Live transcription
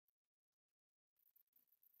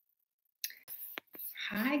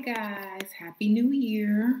Hi, guys. Happy New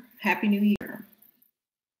Year. Happy New Year.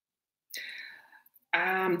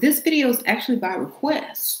 This video is actually by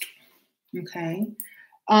request. Okay.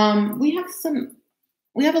 We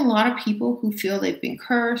have a lot of people who feel they've been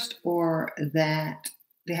cursed or that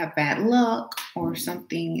they have bad luck or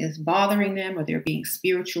something is bothering them or they're being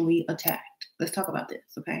spiritually attacked. Let's talk about this.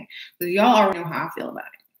 Okay. Because y'all already know how I feel about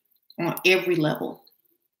it on every level.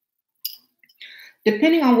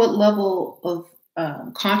 Depending on what level of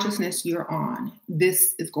consciousness you're on,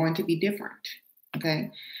 this is going to be different.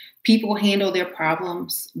 Okay. People handle their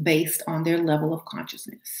problems based on their level of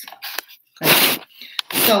consciousness. Okay.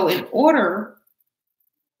 So, in order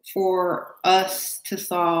for us to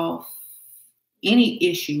solve any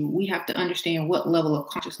issue, we have to understand what level of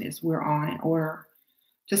consciousness we're on in order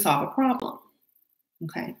to solve a problem.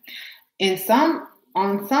 Okay.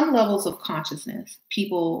 On some levels of consciousness,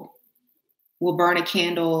 people will burn a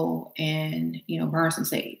candle and burn some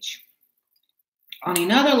sage. On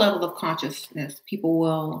another level of consciousness, people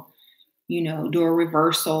will do a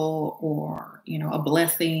reversal or a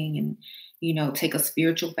blessing and take a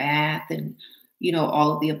spiritual bath and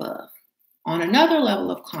all of the above. On another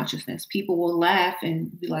level of consciousness, people will laugh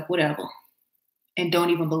and be like whatever and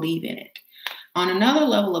don't even believe in it. On another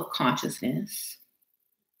level of consciousness,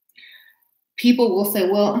 people will say,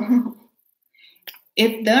 well,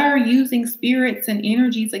 if they're using spirits and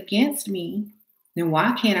energies against me, then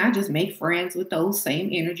why can't I just make friends with those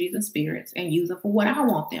same energies and spirits and use them for what I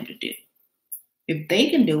want them to do? If they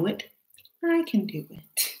can do it, I can do it.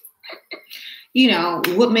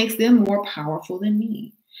 What makes them more powerful than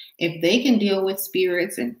me? If they can deal with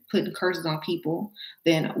spirits and putting curses on people,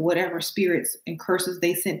 then whatever spirits and curses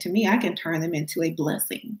they sent to me, I can turn them into a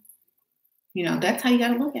blessing. That's how you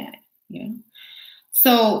got to look at it.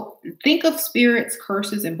 So think of spirits,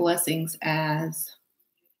 curses, and blessings as,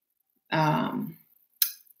 let's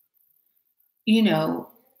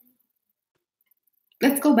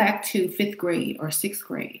go back to 5th grade or 6th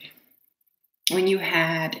grade when you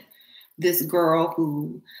had this girl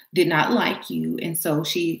who did not like you. And so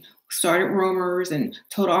she started rumors and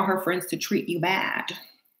told all her friends to treat you bad.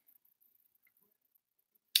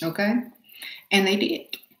 Okay. And they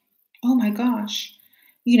did. Oh my gosh.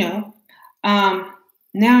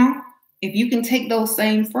 Now, if you can take those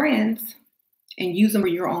same friends and use them for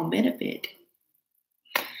your own benefit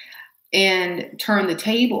and turn the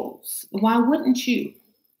tables, why wouldn't you?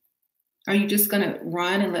 Are you just going to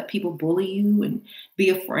run and let people bully you and be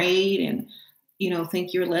afraid and,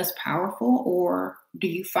 think you're less powerful? Or do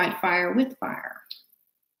you fight fire with fire?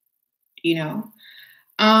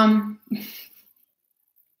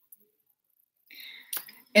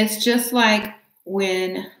 It's just like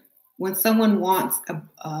when someone wants a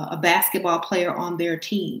basketball player on their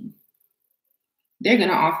team, they're going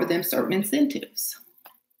to offer them certain incentives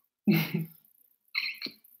to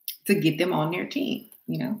get them on their team,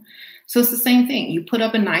 So it's the same thing. You put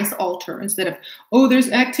up a nice altar instead of, oh, there's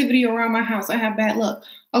activity around my house. I have bad luck.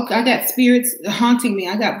 Okay, I got spirits haunting me.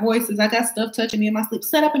 I got voices. I got stuff touching me in my sleep.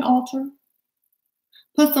 Set up an altar.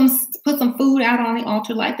 Put some food out on the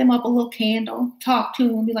altar. Light them up a little candle. Talk to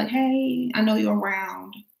them. Be like, hey, I know you're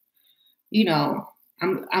around.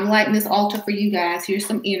 I'm lighting this altar for you guys. Here's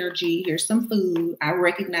some energy. Here's some food. I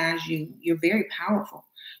recognize you. You're very powerful.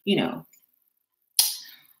 I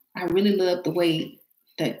really love the way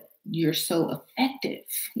that you're so effective.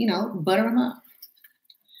 Butter them up.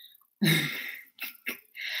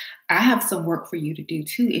 I have some work for you to do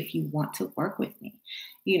too if you want to work with me.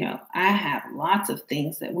 I have lots of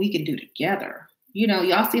things that we can do together.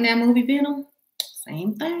 Y'all seen that movie Venom?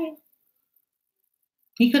 Same thing.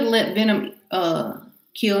 He could have let Venom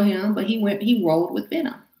kill him, but he rolled with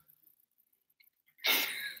Venom.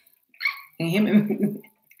 And him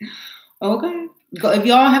okay. If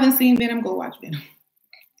y'all haven't seen Venom, go watch Venom.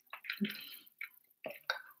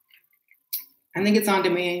 I think it's on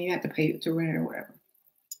demand. You have to pay to rent it or whatever.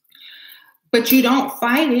 But you don't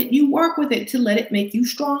fight it. You work with it to let it make you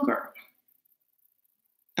stronger.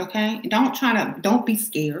 Okay? Don't be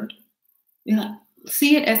scared.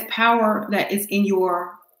 See it as power that is in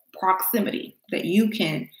your proximity that you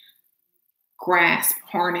can grasp,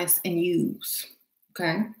 harness, and use.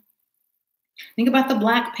 Okay? Think about the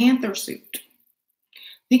Black Panther suit.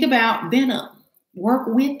 Think about Venom. Work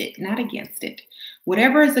with it, not against it.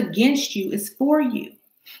 Whatever is against you is for you.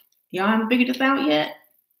 Y'all haven't figured this out yet?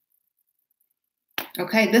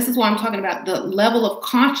 Okay, this is what I'm talking about. The level of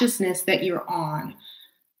consciousness that you're on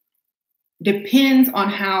depends on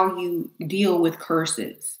how you deal with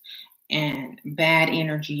curses and bad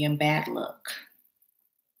energy and bad luck.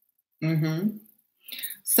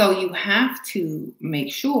 So you have to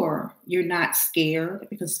make sure you're not scared,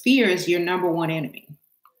 because fear is your number one enemy.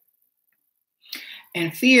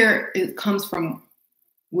 And fear, it comes from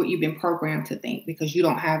what you've been programmed to think, because you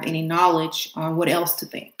don't have any knowledge on what else to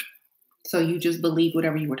think. So you just believe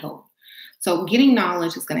whatever you were told. So getting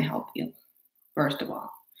knowledge is going to help you, first of all.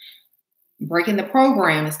 Breaking the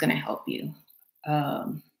program is going to help you.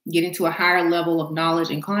 Getting to a higher level of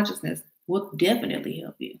knowledge and consciousness will definitely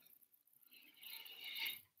help you.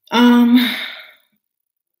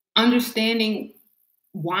 Understanding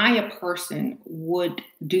why a person would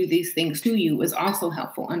do these things to you is also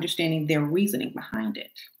helpful. Understanding their reasoning behind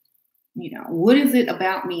it. You know, what is it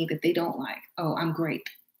about me that they don't like? Oh, I'm great.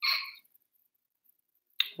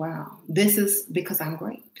 Wow, this is because I'm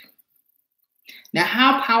great. Now,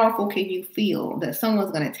 how powerful can you feel that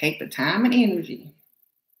someone's going to take the time and energy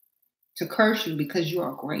to curse you because you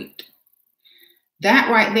are great? That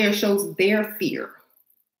right there shows their fear.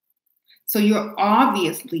 So you're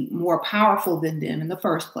obviously more powerful than them in the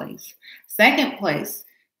first place. Second place,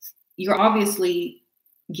 you're obviously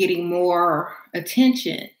getting more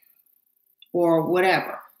attention or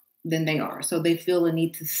whatever than they are. So they feel the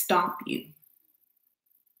need to stop you.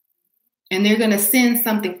 And they're going to send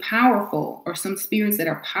something powerful or some spirits that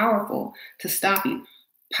are powerful to stop you.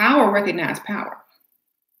 Power recognizes power.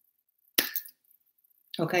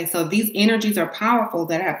 Okay, so these energies are powerful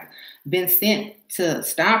that have been sent to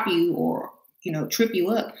stop you or, you know, trip you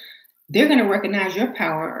up. They're going to recognize your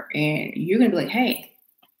power and you're going to be like, hey,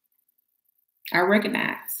 I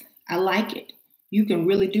recognize, I like it. You can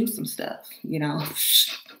really do some stuff, you know.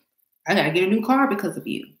 I got to get a new car because of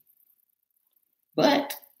you.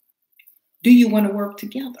 But do you want to work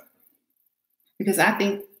together? Because I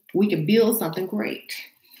think we can build something great.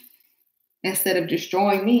 Instead of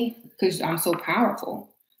destroying me because I'm so powerful,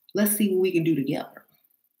 let's see what we can do together.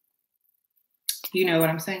 You know what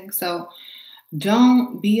I'm saying? So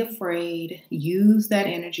don't be afraid. Use that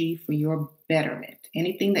energy for your betterment.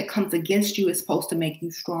 Anything that comes against you is supposed to make you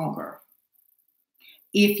stronger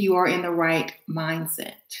if you are in the right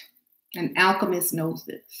mindset. An alchemist knows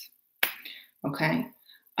this. Okay?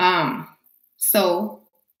 So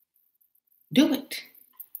do it.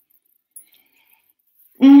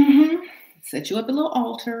 Set you up a little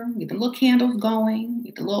altar, get the little candles going,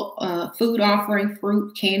 get the little food offering,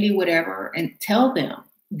 fruit, candy, whatever, and tell them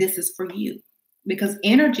this is for you. Because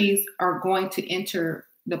energies are going to enter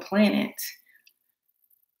the planet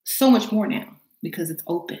so much more now because it's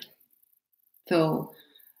open. So,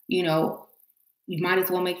 you know, you might as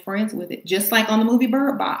well make friends with it. Just like on the movie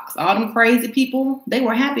Bird Box, all them crazy people, they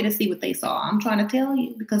were happy to see what they saw. I'm trying to tell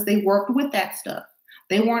you, because they worked with that stuff.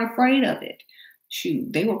 They weren't afraid of it.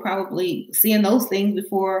 Shoot, they were probably seeing those things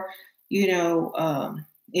before, you know,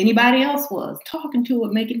 anybody else was, talking to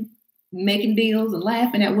it, making deals and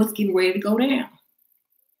laughing at what's getting ready to go down.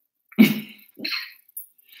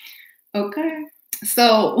 Okay,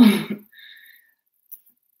 so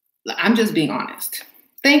I'm just being honest.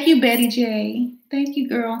 Thank you, Betty J. Thank you,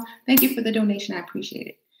 girl. Thank you for the donation. I appreciate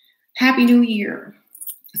it. Happy New Year.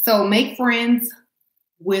 So make friends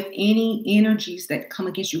with any energies that come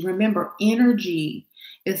against you. Remember, energy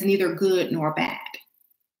is neither good nor bad.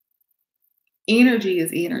 Energy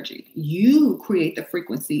is energy. You create the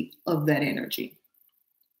frequency of that energy.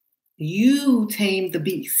 You tame the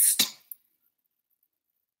beast.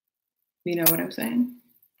 You know what I'm saying?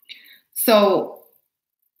 So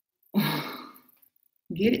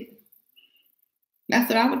get it. That's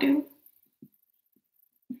what I would do.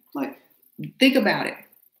 Like, think about it.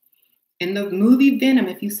 In the movie Venom,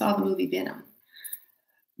 if you saw the movie Venom,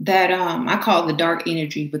 that I call it the dark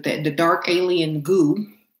energy, but the dark alien goo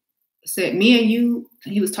said, me and you,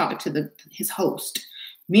 he was talking to his host,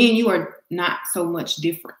 me and you are not so much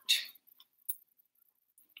different.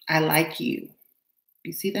 I like you.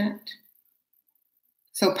 You see that?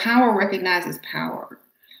 So power recognizes power.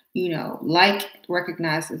 You know, like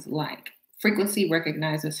recognizes like. Frequency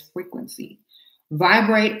recognizes frequency.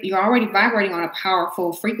 You're already vibrating on a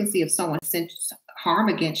powerful frequency. If someone sent harm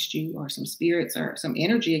against you or some spirits or some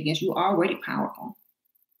energy against you, already powerful.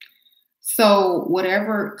 So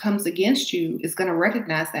whatever comes against you is going to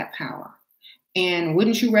recognize that power. And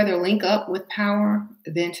wouldn't you rather link up with power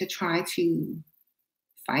than to try to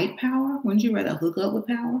fight power? Wouldn't you rather hook up with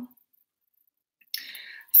power?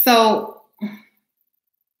 So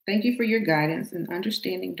thank you for your guidance and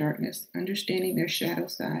understanding darkness, understanding their shadow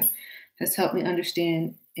side has helped me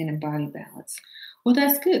understand and embody balance. Well,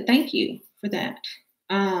 that's good. Thank you for that.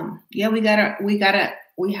 Yeah, we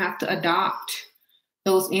have to adopt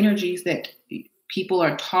those energies that people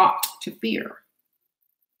are taught to fear.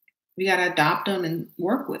 We got to adopt them and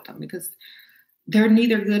work with them, because they're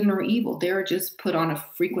neither good nor evil. They're just put on a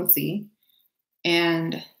frequency.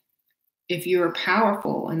 And if you're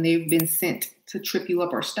powerful and they've been sent to trip you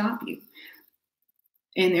up or stop you,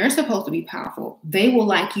 and they're supposed to be powerful, they will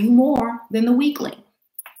like you more than the weakling.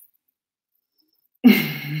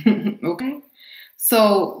 Okay?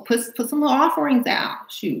 So put some little offerings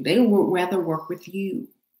out. Shoot, they would rather work with you.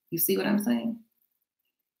 You see what I'm saying?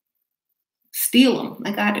 Steal them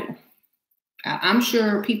like I do. I'm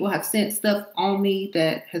sure people have sent stuff on me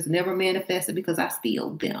that has never manifested because I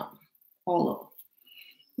steal them. All of them.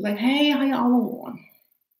 Like, hey, how y'all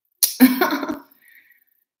on?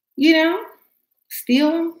 You know,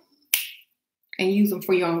 steal them and use them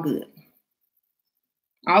for your own good.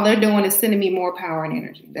 All they're doing is sending me more power and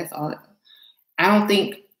energy. That's all. I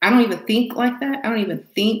don't even think like that. I don't even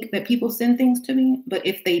think that people send things to me. But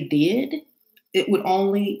if they did, it would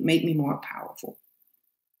only make me more powerful.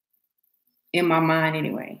 In my mind,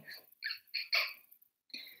 anyway.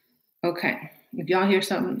 Okay. If y'all hear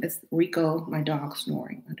something, it's Rico, my dog,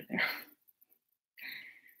 snoring under there.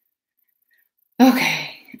 Okay.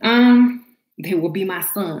 They will be my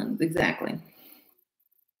sons, exactly.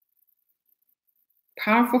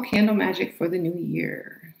 Powerful candle magic for the new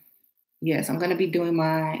year. Yes, I'm going to be doing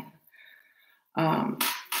my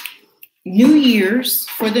New Year's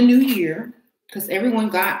for the new year because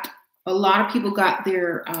a lot of people got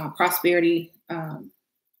their prosperity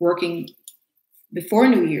working before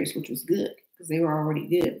New Year's, which was good because they were already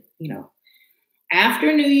good, you know.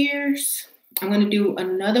 After New Year's, I'm going to do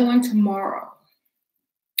another one tomorrow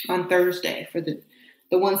on Thursday for the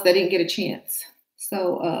ones that didn't get a chance.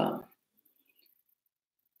 So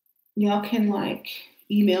y'all can like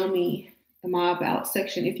email me in my about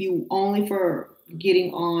section if you only for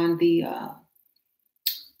getting on the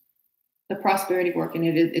prosperity work, and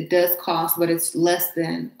it does cost, but it's less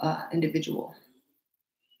than individual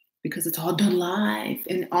because it's all done live,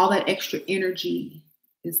 and all that extra energy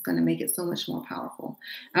is going to make it so much more powerful.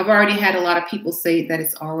 I've already had a lot of people say that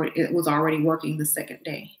it was already working the second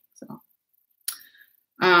day. So,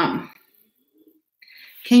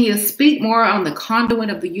 can you speak more on the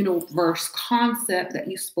conduit of the universe concept that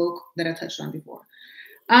I touched on before?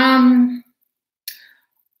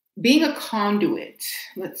 Being a conduit,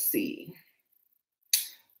 let's see.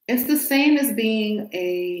 It's the same as being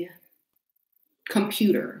a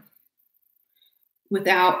computer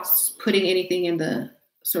without putting anything in the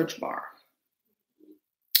search bar.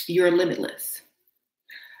 You're limitless.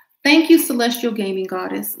 Thank you, Celestial Gaming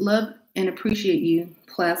Goddess. Love and appreciate you,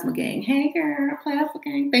 Plasma Gang. Hey, girl, Plasma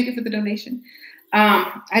Gang. Thank you for the donation.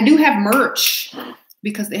 I do have merch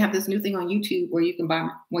because they have this new thing on YouTube where you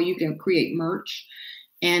can create merch.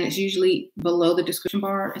 And it's usually below the description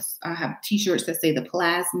bar. I have t-shirts that say the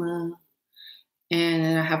Plasma.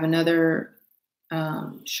 And I have another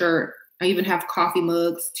shirt. I even have coffee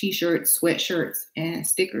mugs, t-shirts, sweatshirts, and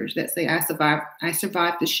stickers that say I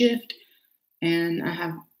survived the shift. And I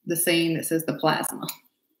have the saying that says the Plasma.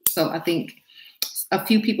 So I think a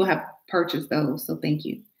few people have purchased those. So thank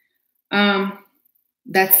you.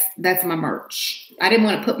 That's my merch. I didn't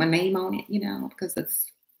want to put my name on it, because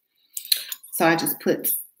so I just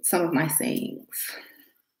put some of my sayings.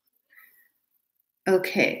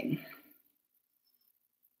 Okay.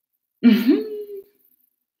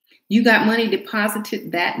 You got money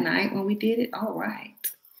deposited that night when we did it? All right.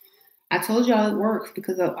 I told y'all it works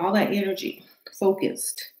because of all that energy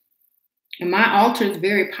focused. And my altar is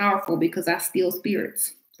very powerful because I steal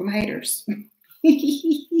spirits from haters.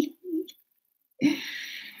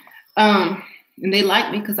 And they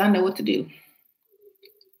like me because I know what to do.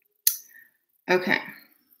 Okay.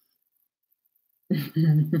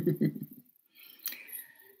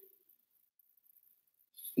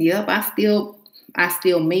 Yep, I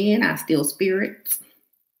steal men, I steal spirits.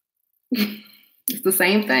 It's the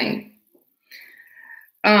same thing.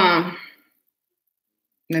 Let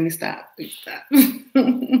me stop.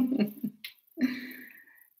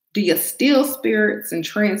 Do you steal spirits and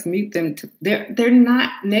transmute them to they're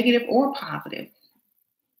not negative or positive.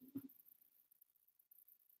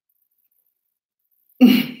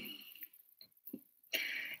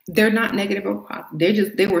 They're not negative or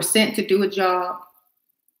positive. They were sent to do a job.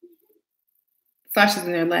 Sasha's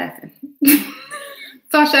in there laughing.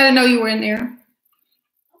 Sasha, I didn't know you were in there.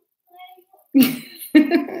 She's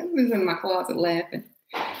in my closet laughing.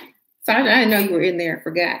 Sasha, I didn't know you were in there.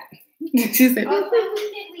 Forgot. She said, with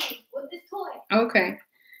this toy. Okay.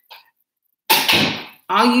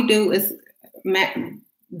 All you do is,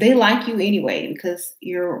 they like you anyway because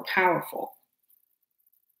you're powerful.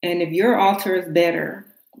 And if your altar is better,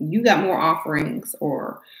 you got more offerings,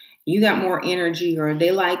 or you got more energy, or they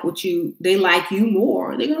like you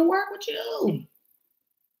more, they're going to work with you.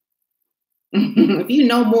 If you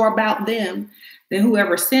know more about them than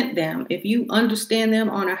whoever sent them, if you understand them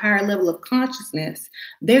on a higher level of consciousness,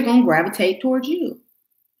 they're going to gravitate towards you.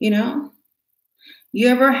 You know, you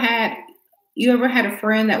ever had a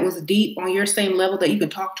friend that was deep on your same level that you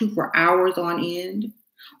could talk to for hours on end,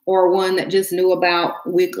 or one that just knew about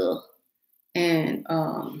Wicca and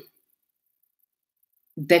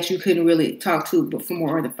that you couldn't really talk to but for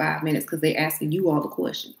more than 5 minutes because they're asking you all the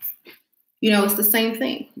questions? You know, it's the same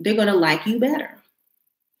thing. They're going to like you better.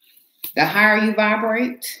 The higher you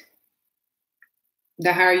vibrate,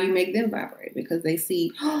 the higher you make them vibrate, because they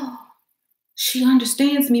see, oh, she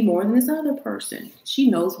understands me more than this other person. She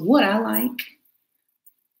knows what I like.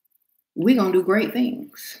 We're going to do great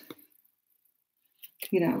things.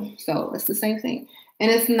 You know, so it's the same thing. And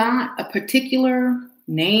it's not a particular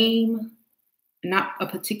name, not a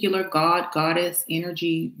particular god, goddess,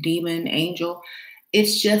 energy, demon, angel.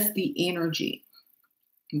 It's just the energy,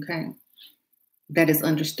 okay, that is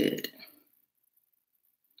understood.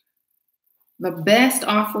 The best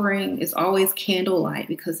offering is always candlelight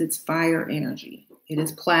because it's fire energy. It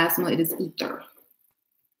is plasma. It is ether.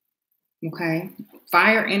 Okay.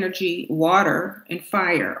 Fire energy, water, and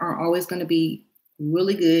fire are always going to be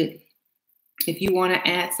really good. If you want to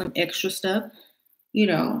add some extra stuff, you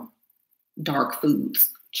know, dark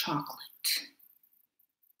foods, chocolate.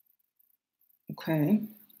 Okay.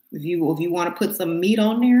 If you want to put some meat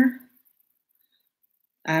on there,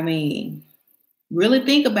 I mean, really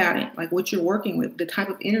think about it, like what you're working with, the type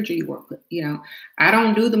of energy you work with. You know, I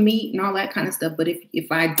don't do the meat and all that kind of stuff, but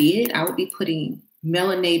if I did, I would be putting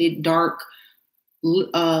melanated, dark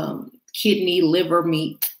kidney, liver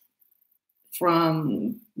meat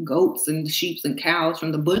from goats and sheep and cows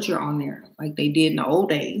from the butcher on there, like they did in the old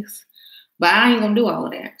days. But I ain't gonna do all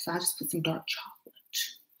of that, so I just put some dark chocolate.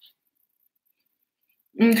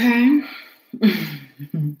 Okay.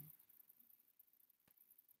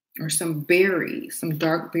 Or some berries, some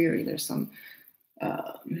dark berry. There's some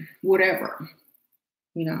whatever,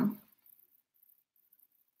 you know,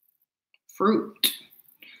 fruit,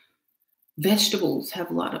 vegetables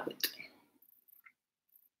have a lot of it.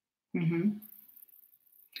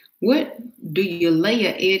 What do you lay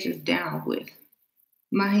your edges down with?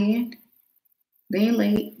 My hand? They ain't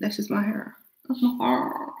laid. That's just my hair. That's my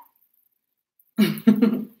hair.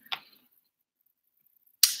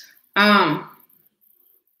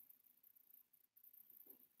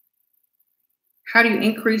 How do you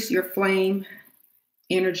increase your flame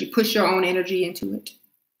energy? Push your own energy into it,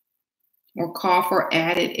 or call for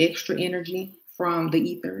added extra energy from the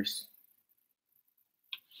ethers.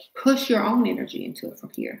 Push your own energy into it from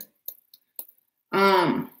here.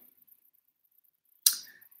 A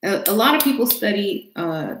lot of people study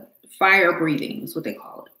fire breathing, is what they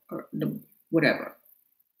call it, or whatever.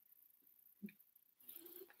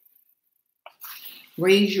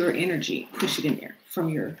 Raise your energy, push it in there from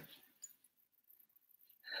your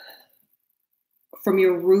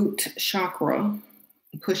root chakra,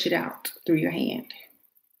 and push it out through your hand.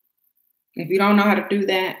 If you don't know how to do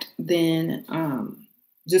that, then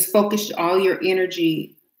just focus all your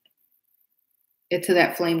energy into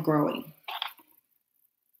that flame growing.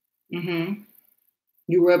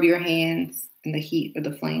 You rub your hands and the heat of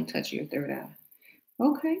the flame touch your third eye.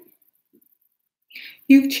 Okay.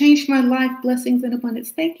 You've changed my life. Blessings and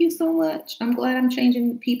abundance. Thank you so much. I'm glad I'm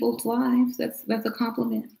changing people's lives. That's a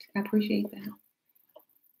compliment. I appreciate that.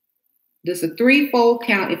 There's a threefold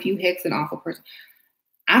count if you hex an awful person.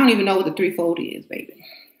 I don't even know what the threefold is, baby.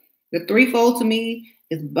 The threefold to me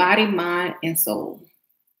is body, mind, and soul.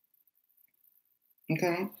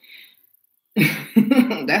 Okay?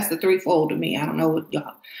 That's the threefold to me. I don't know what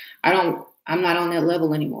y'all. I'm not on that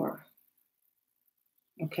level anymore.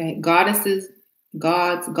 Okay? Goddesses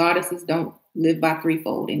don't live by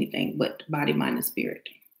threefold anything but body, mind, and spirit.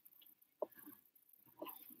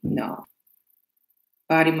 No.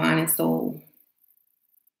 Body, mind, and soul.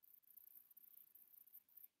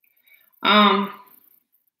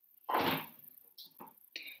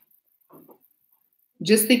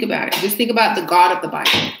 Just think about it. Just think about the God of the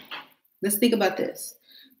Bible. Let's think about this.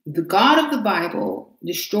 The God of the Bible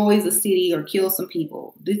destroys a city or kills some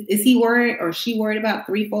people. Is he worried or she worried about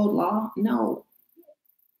threefold law? No.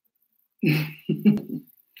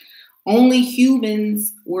 Only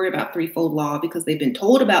humans worry about threefold law because they've been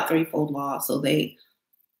told about threefold law, so they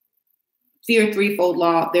fear threefold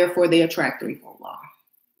law, therefore they attract threefold law.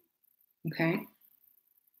 Okay?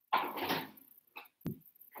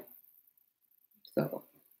 So,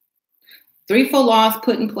 threefold law is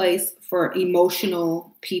put in place for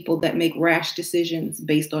emotional people that make rash decisions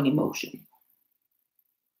based on emotion.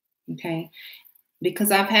 Okay?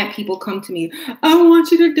 Because I've had people come to me, I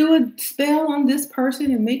want you to do a spell on this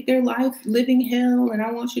person and make their life living hell, and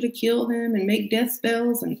I want you to kill them and make death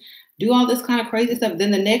spells and do all this kind of crazy stuff.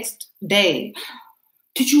 Then the next day,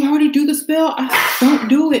 did you already do the spell? Don't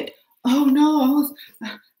do it. Oh no,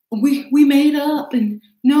 we made up, and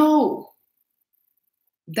no.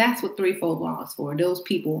 That's what threefold law is for. Those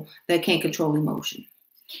people that can't control emotion.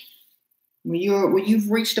 When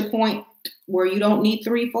you've reached a point where you don't need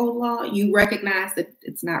threefold law, you recognize that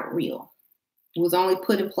it's not real. It was only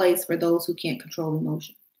put in place for those who can't control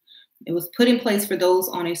emotion. It was put in place for those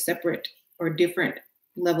on a separate or different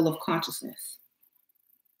level of consciousness.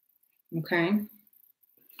 Okay.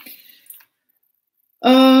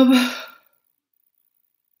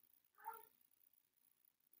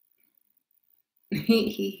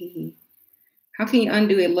 How can you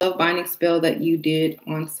undo a love binding spell that you did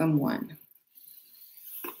on someone?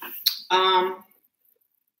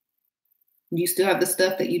 You still have the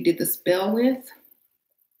stuff that you did the spell with,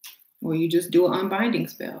 or you just do an unbinding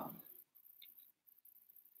spell.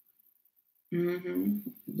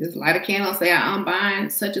 Just light a candle and say, I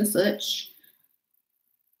unbind such and such,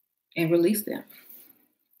 and release them.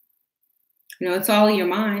 It's all in your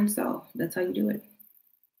mind, so that's how you do it.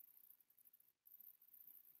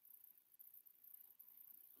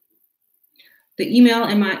 The email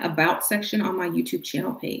in my about section on my YouTube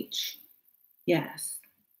channel page. Yes.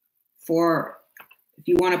 For if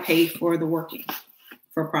you want to pay for the working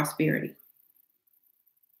for prosperity.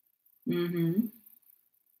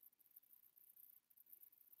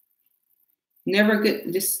 Never a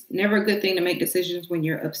good thing to make decisions when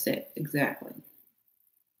you're upset. Exactly.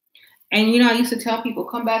 And I used to tell people,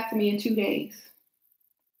 come back to me in 2 days.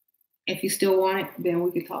 If you still want it, then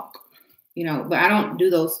we can talk. But I don't do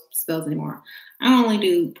those spells anymore. I only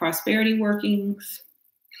do prosperity workings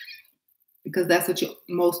because that's what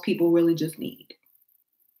most people really just need.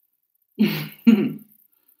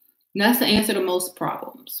 That's the answer to most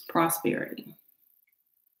problems, prosperity.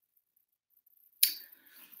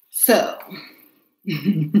 So,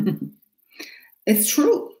 it's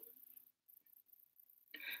true.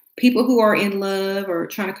 People who are in love or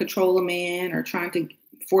trying to control a man or trying to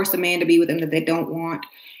force a man to be with them that they don't want,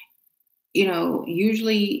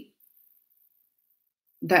 usually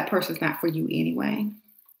that person's not for you anyway.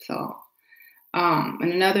 So,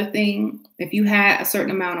 and another thing, if you had a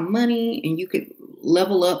certain amount of money and you could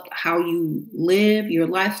level up how you live, your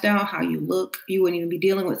lifestyle, how you look, you wouldn't even be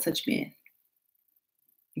dealing with such men.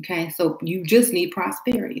 Okay, so you just need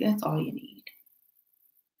prosperity. That's all you need.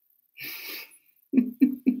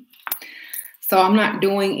 So I'm not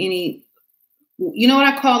doing any, what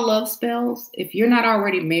I call love spells? If you're not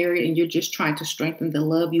already married and you're just trying to strengthen the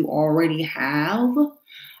love you already have,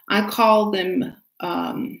 I call them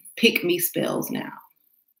pick me spells now.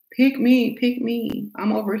 Pick me.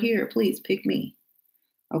 I'm over here. Please pick me.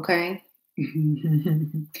 Okay?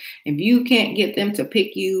 If you can't get them to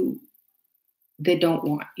pick you, they don't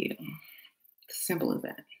want you. Simple as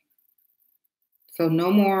that. So no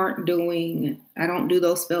more I don't do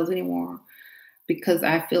those spells anymore because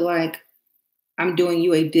I feel like I'm doing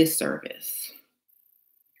you a disservice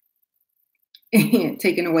and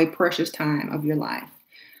taking away precious time of your life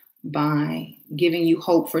by giving you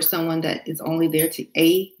hope for someone that is only there to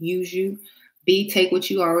A, use you, B, take what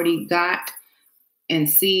you already got, and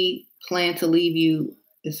C, plan to leave you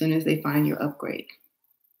as soon as they find your upgrade.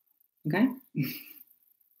 Okay?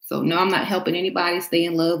 So no, I'm not helping anybody stay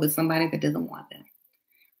in love with somebody that doesn't want them.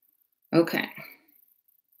 Okay.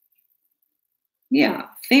 Yeah,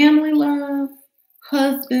 family love,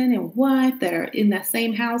 husband and wife that are in that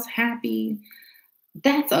same house happy.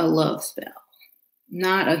 That's a love spell.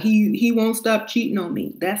 Not a he won't stop cheating on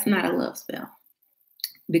me. That's not a love spell.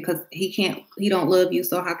 Because he don't love you,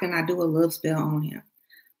 so how can I do a love spell on him?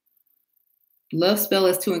 Love spell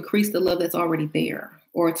is to increase the love that's already there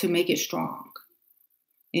or to make it strong.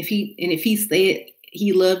 If he said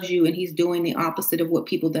he loves you and he's doing the opposite of what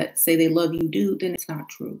people that say they love you do, then it's not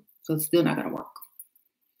true. So it's still not going to work.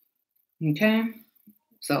 Okay?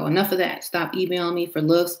 So enough of that. Stop emailing me for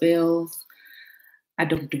love spells. I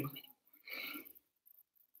don't do them.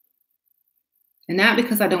 And not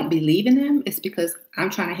because I don't believe in them. It's because I'm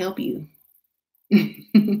trying to help you.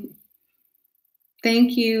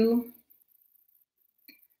 Thank you.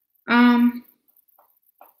 I'm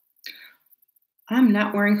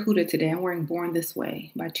not wearing Huda today. I'm wearing Born This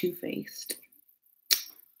Way by Too Faced.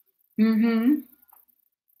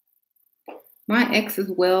 My ex is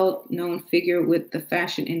a well-known figure with the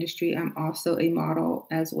fashion industry. I'm also a model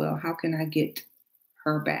as well. How can I get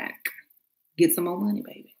her back? Get some more money,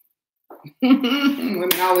 baby.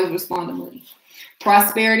 Women always respond to money.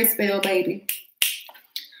 Prosperity spell, baby.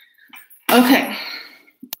 Okay.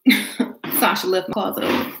 Sasha left my closet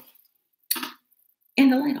open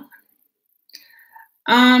and the light on.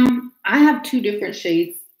 I have two different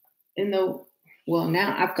shades in the, well,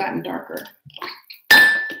 now I've gotten darker.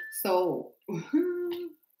 So you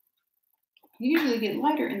usually get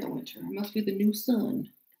lighter in the winter. It must be the new sun.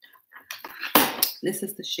 This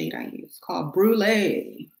is the shade I use, called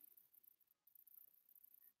Brulee.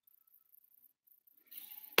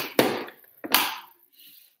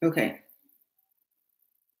 Okay.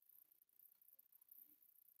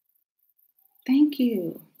 Thank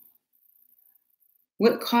you.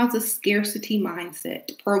 What causes scarcity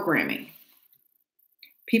mindset? Programming.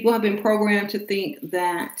 People have been programmed to think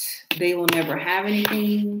that they will never have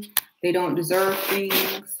anything, they don't deserve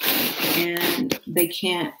things, and they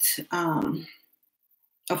can't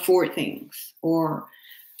afford things, or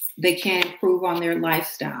they can't improve on their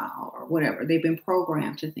lifestyle or whatever. They've been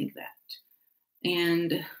programmed to think that.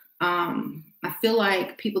 And I feel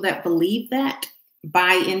like people that believe that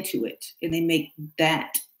buy into it, and they make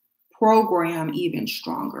that program even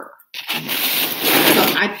stronger. So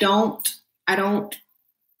I don't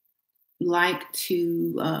like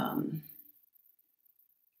to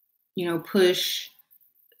push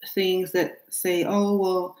things that say, oh,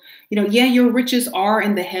 well, yeah, your riches are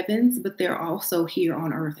in the heavens, but they're also here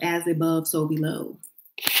on earth, as above, so below.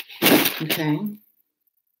 Okay.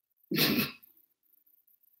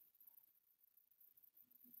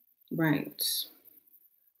 Right.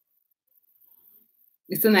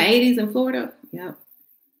 It's in the 80s in Florida. Yep.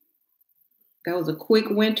 That was a quick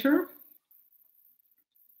winter.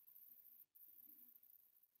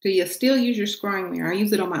 Do you still use your scrying mirror? I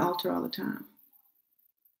use it on my altar all the time.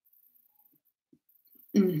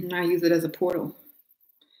 I use it as a portal.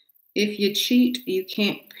 If you cheat, you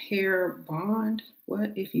can't pair bond.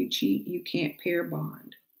 What? If you cheat, you can't pair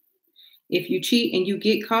bond. If you cheat and you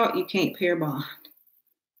get caught, you can't pair bond.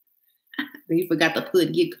 You forgot to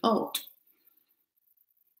put get caught.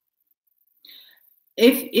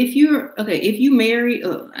 If you're okay, if you married,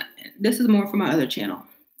 this is more for my other channel.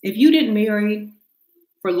 If you didn't marry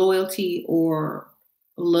for loyalty or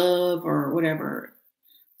love or whatever,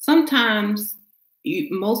 sometimes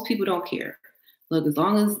most people don't care. Look, as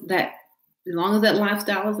long as that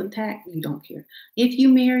lifestyle is intact, you don't care. If you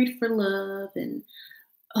married for love and,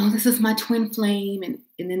 oh, this is my twin flame, and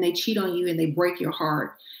then they cheat on you and they break your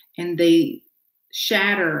heart and they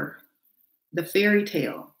shatter the fairy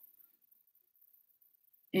tale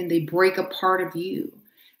and they break a part of you,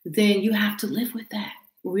 then you have to live with that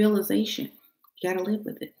realization. You got to live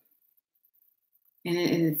with it.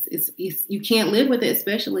 And it's you can't live with it,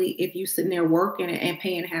 especially if you're sitting there working and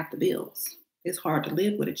paying half the bills. It's hard to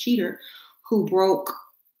live with a cheater who broke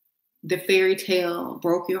the fairy tale,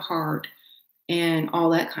 broke your heart, and all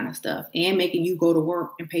that kind of stuff, and making you go to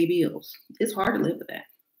work and pay bills. It's hard to live with that.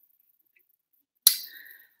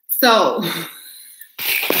 So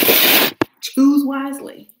choose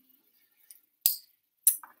wisely.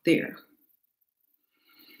 There.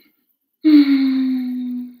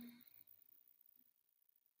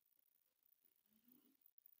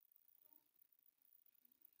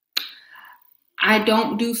 I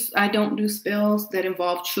don't do spells that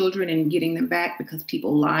involve children and getting them back, because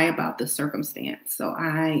people lie about the circumstance. So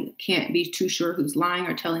I can't be too sure who's lying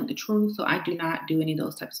or telling the truth. So I do not do any of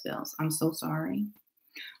those type of spells. I'm so sorry.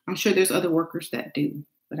 I'm sure there's other workers that do,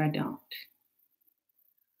 but I don't.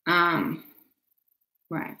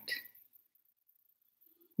 Right.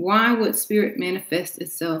 Why would spirit manifest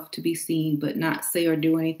itself to be seen, but not say or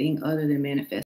do anything other than manifest?